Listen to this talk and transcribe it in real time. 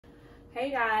Hey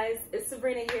guys, it's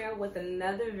Sabrina here with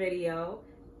another video,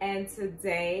 and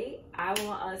today I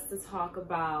want us to talk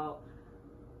about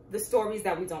the stories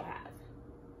that we don't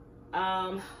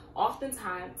have.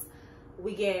 Oftentimes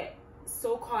we get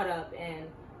so caught up in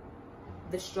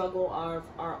the struggle of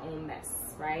our own mess,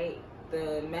 right?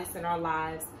 The mess in our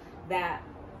lives that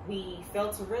we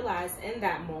fail to realize in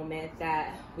that moment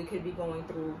that we could be going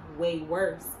through way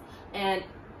worse. And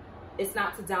it's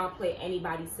not to downplay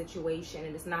anybody's situation,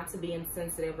 and it's not to be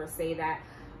insensitive or say that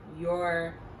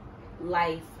your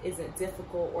life isn't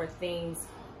difficult or things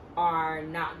are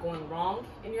not going wrong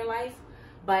in your life,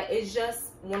 but it's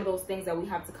just one of those things that we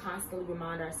have to constantly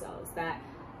remind ourselves that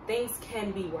things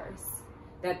can be worse,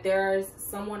 that there's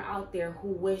someone out there who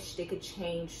wish they could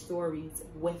change stories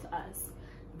with us.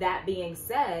 That being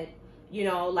said,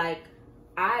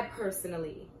 I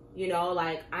personally,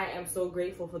 I am so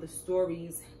grateful for the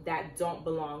stories that don't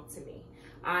belong to me.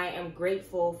 I am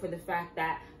grateful for the fact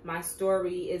that my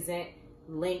story isn't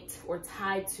linked or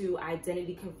tied to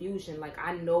identity confusion. Like,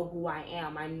 I know who I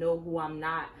am. I know who I'm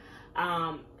not.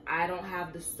 I don't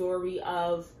have the story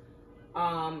of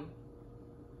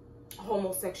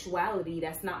homosexuality.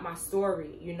 That's not my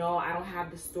story. I don't have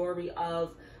the story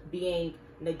of being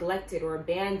neglected or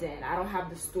abandoned. I don't have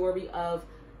the story of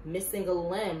missing a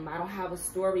limb. I don't have a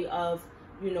story of,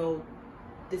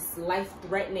 this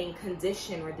life-threatening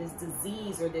condition or this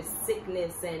disease or this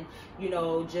sickness, and,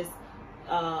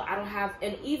 I don't have,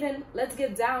 and even, let's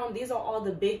get down, these are all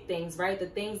the big things, right? The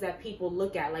things that people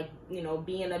look at, like,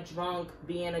 being a drunk,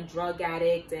 being a drug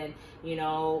addict, and,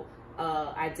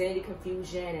 identity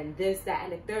confusion, and this, that,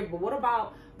 and the third. But what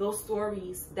about those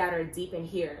stories that are deep in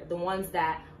here? The ones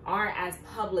that aren't as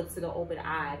public to the open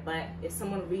eye, but if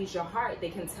someone reads your heart, they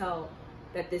can tell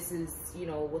that this is,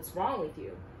 what's wrong with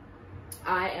you.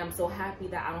 I am so happy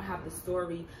that I don't have the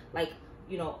story, like,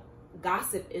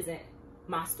 gossip isn't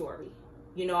my story.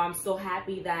 I'm so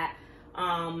happy that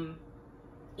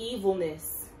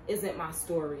evilness isn't my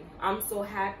story. I'm so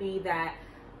happy that,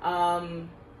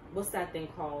 what's that thing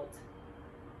called?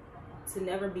 To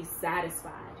never be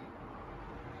satisfied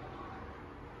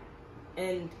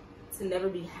and to never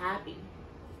be happy.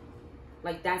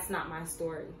 Like, that's not my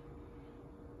story.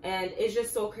 And it's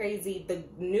just so crazy. The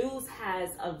news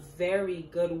has a very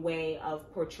good way of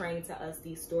portraying to us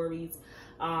these stories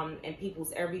and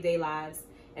people's everyday lives,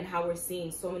 and how we're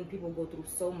seeing so many people go through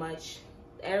so much.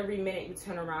 Every minute you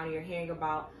turn around, you're hearing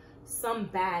about some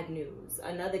bad news,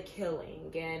 another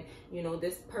killing, and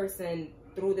this person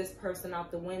threw this person out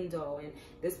the window, and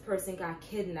this person got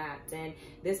kidnapped, and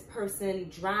this person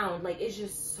drowned. Like, it's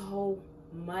just so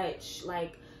much.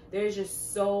 Like, there's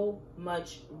just so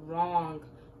much wrong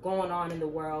going on in the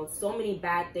world. So many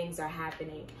bad things are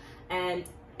happening, and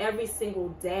every single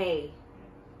day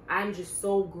I'm just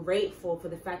so grateful for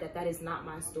the fact that that is not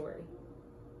my story.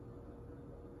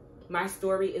 My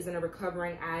story isn't a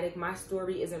recovering addict. My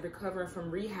story isn't recovering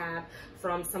from rehab,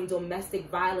 from some domestic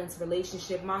violence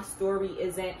relationship. My story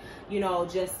isn't,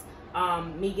 just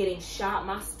me getting shot.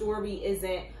 My story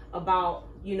isn't about,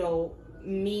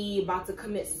 me about to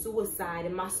commit suicide.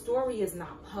 And my story is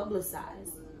not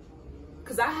publicized.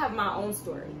 Because I have my own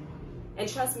story. And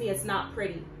trust me, it's not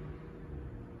pretty.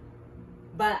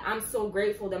 But I'm so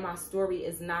grateful that my story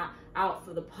is not out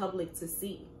for the public to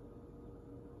see.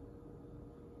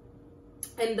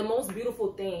 And the most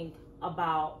beautiful thing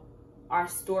about our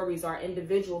stories, our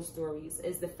individual stories,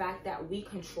 is the fact that we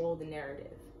control the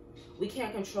narrative. We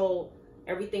can't control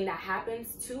everything that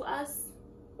happens to us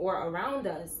or around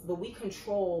us, but we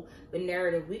control the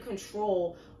narrative. We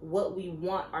control what we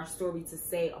want our story to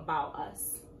say about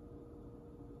us.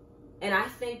 And I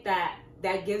think that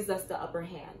that gives us the upper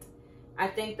hand. I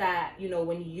think that,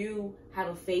 when you have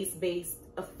a faith-based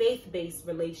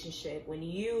relationship, when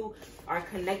you are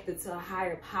connected to a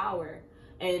higher power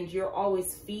and you're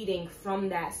always feeding from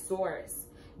that source,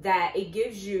 that it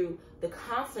gives you the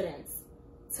confidence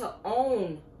to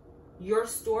own your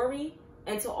story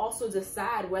and to also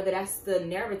decide whether that's the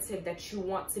narrative that you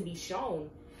want to be shown.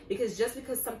 Because just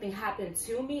because something happened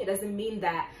to me, it doesn't mean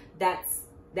that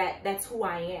that's who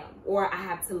I am, or I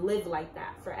have to live like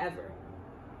that forever.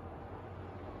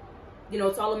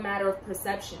 It's all a matter of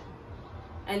perception.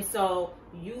 And so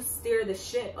you steer the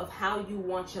ship of how you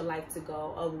want your life to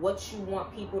go, of what you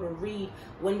want people to read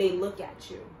when they look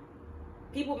at you.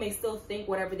 People may still think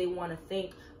whatever they want to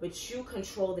think, but you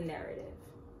control the narrative.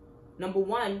 Number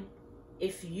one,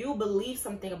 if you believe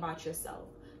something about yourself,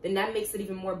 then that makes it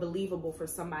even more believable for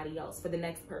somebody else, for the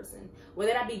next person,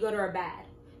 whether that be good or bad.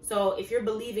 So if you're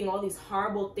believing all these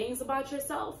horrible things about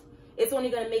yourself, it's only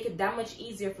going to make it that much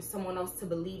easier for someone else to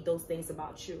believe those things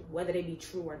about you, whether they be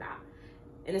true or not.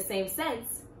 In the same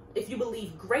sense, if you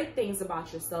believe great things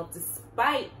about yourself,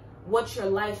 despite what your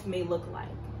life may look like,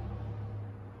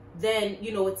 then,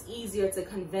 you know, it's easier to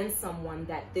convince someone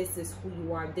that this is who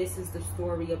you are. This is the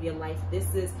story of your life.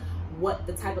 This is what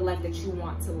the type of life that you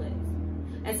want to live.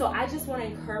 And so I just want to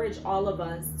encourage all of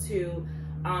us to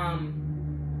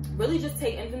really just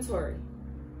take inventory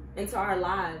into our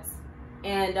lives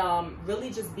and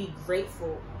really just be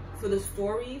grateful for the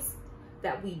stories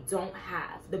that we don't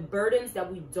have, the burdens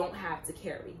that we don't have to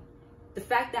carry. The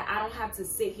fact that I don't have to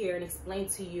sit here and explain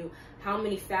to you how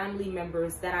many family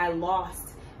members that I lost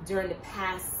during the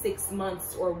past 6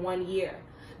 months or 1 year.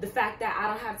 The fact that I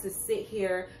don't have to sit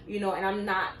here, you know, and I'm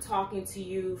not talking to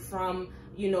you from,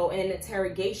 you know, in an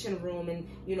interrogation room and,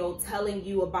 you know, telling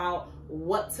you about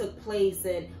what took place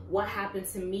and what happened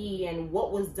to me and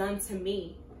what was done to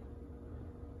me.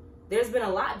 There's been a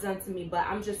lot done to me, but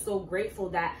I'm just so grateful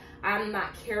that I'm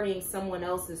not carrying someone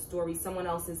else's story, someone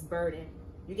else's burden.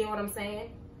 You get what I'm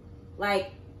saying?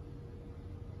 Like,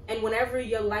 and whenever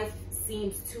your life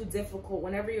seems too difficult,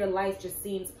 whenever your life just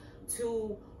seems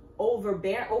too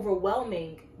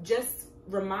overwhelming, just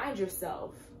remind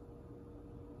yourself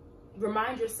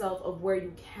of where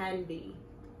you can be.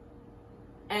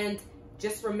 And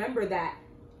just remember that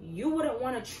you wouldn't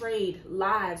want to trade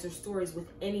lives or stories with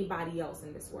anybody else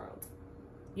in this world.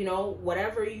 You know,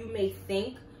 whatever you may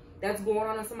think that's going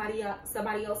on in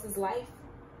somebody else's life,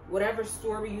 whatever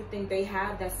story you think they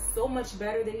have that's so much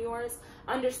better than yours,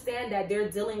 understand that they're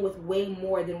dealing with way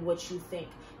more than what you think.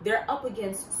 They're up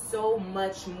against so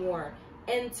much more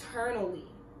internally.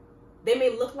 They may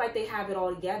look like they have it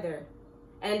all together,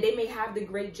 and they may have the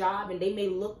great job, and they may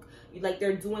look like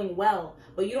they're doing well,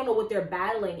 but you don't know what they're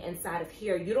battling inside of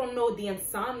here. You don't know the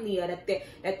insomnia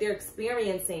that they're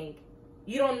experiencing.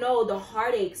 You don't know the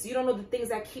heartaches. You don't know the things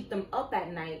that keep them up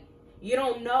at night. You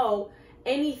don't know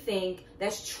anything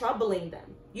that's troubling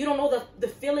them. You don't know the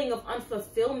feeling of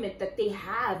unfulfillment that they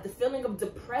have, the feeling of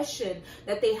depression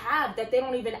that they have that they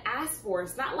don't even ask for.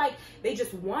 It's not like they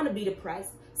just want to be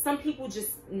depressed. Some people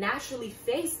just naturally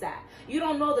face that. You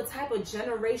don't know the type of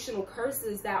generational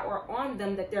curses that are on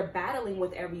them that they're battling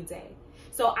with every day.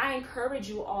 So I encourage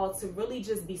you all to really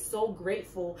just be so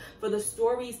grateful for the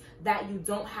stories that you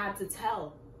don't have to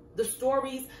tell, the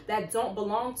stories that don't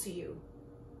belong to you.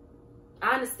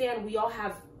 I understand we all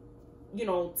have, you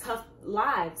know, tough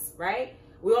lives, right?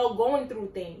 We're all going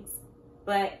through things,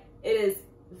 but it is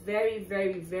very,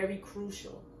 very, very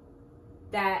crucial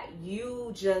that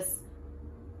you just,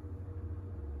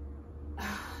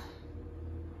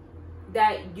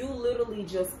 that you literally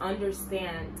just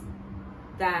understand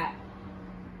that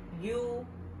you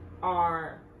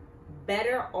are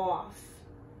better off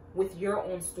with your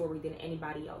own story than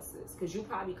anybody else's, because you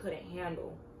probably couldn't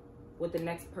handle what the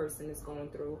next person is going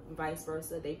through, and vice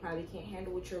versa. They probably can't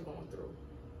handle what you're going through.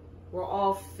 We're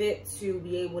all fit to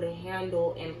be able to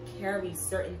handle and carry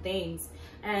certain things,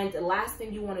 and the last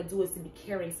thing you want to do is to be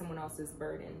carrying someone else's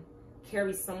burden,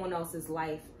 carry someone else's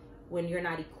life when you're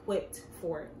not equipped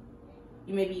for it.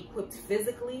 You may be equipped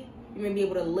physically, you may be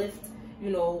able to lift,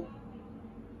 you know,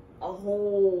 a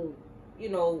whole, you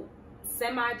know,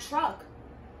 semi-truck,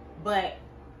 but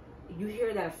you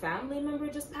hear that a family member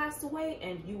just passed away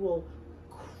and you will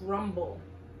crumble.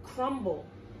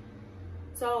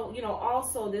 So, you know,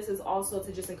 also, this is also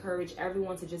to just encourage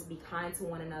everyone to just be kind to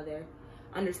one another.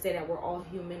 Understand that we're all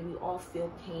human. We all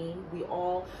feel pain. We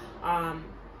all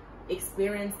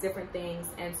experience different things.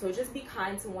 And so just be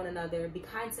kind to one another. Be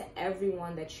kind to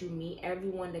everyone that you meet,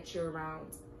 everyone that you're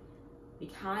around. Be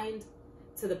kind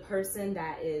to the person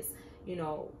that is, you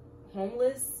know,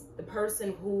 homeless, the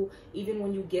person who, even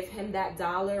when you give him that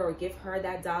dollar or give her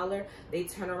that dollar, they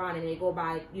turn around and they go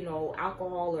buy, you know,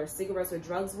 alcohol or cigarettes or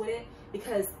drugs with it,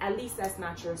 because at least that's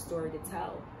not your story to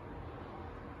tell.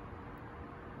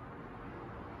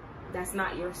 That's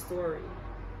not your story.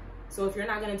 So if you're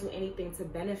not going to do anything to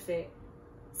benefit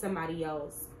somebody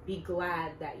else, be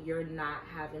glad that you're not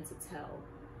having to tell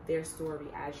their story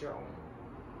as your own.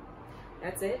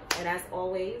 That's it. And as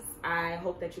always, I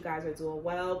hope that you guys are doing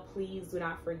well. Please do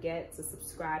not forget to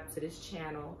subscribe to this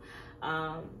channel,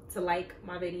 to like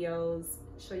my videos,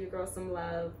 show your girl some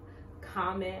love,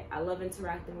 comment. I love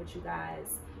interacting with you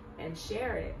guys, and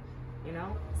share it, you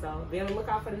know? So be on the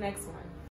lookout for the next one.